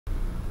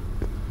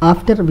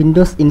After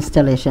Windows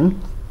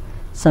installation,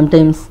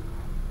 sometimes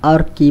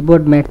our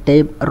keyboard may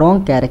type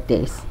wrong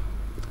characters.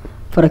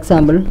 For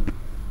example,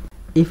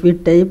 if we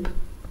type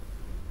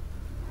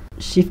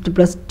Shift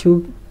plus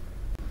 2,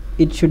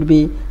 it should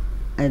be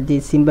the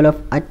symbol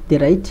of at the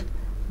right,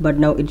 but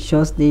now it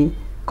shows the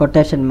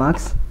quotation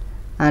marks.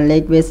 And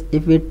likewise,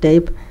 if we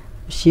type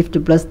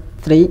Shift plus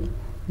 3,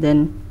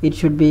 then it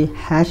should be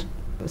hash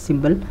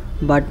symbol,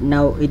 but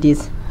now it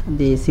is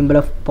the symbol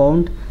of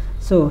pound.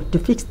 So to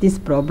fix this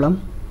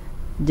problem,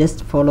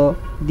 just follow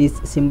this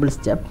simple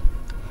step.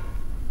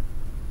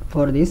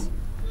 For this,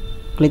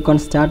 click on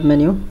Start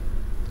menu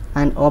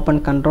and open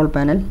Control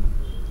panel,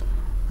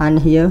 and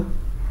here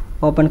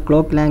open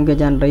Clock Language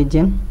and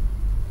Region.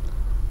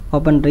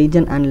 Open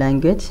Region and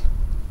Language.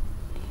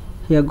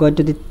 Here go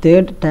to the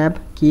third tab,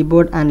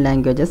 Keyboard and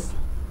Languages.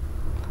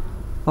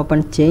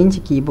 Open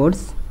Change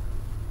Keyboards.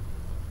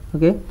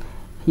 Okay,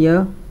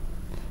 here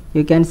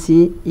you can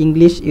see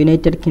English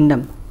United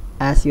Kingdom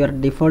as your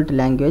default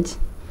language.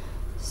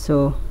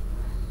 So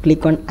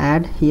click on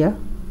Add here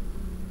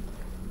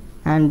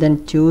and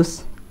then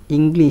choose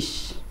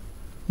English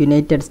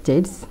United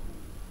States.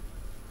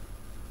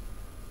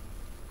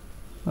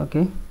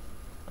 Okay,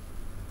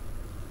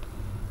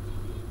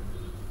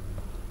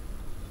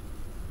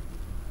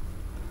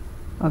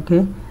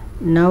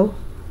 now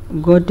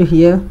go to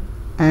here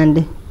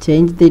and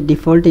change the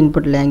default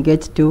input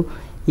language to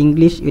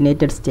English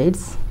United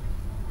States,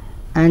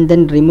 and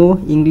then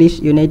remove English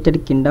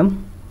United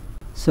Kingdom.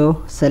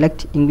 So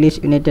select English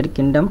United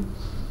Kingdom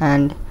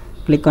and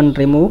click on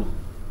Remove,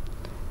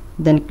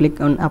 then click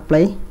on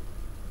Apply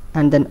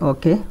and then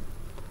OK.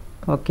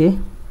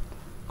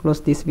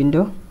 Close this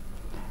window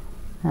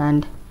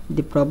and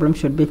the problem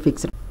should be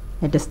fixed.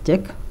 Let us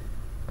check.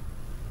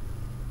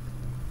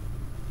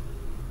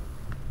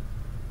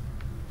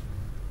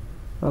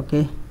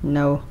 Okay,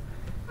 now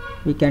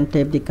we can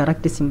type the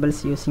correct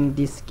symbols using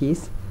these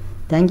keys.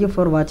 Thank you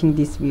for watching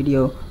this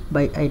video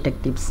by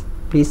iTech Tips.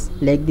 Please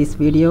like this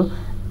video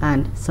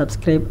and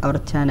subscribe our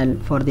channel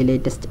for the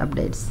latest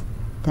updates.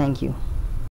 Thank you.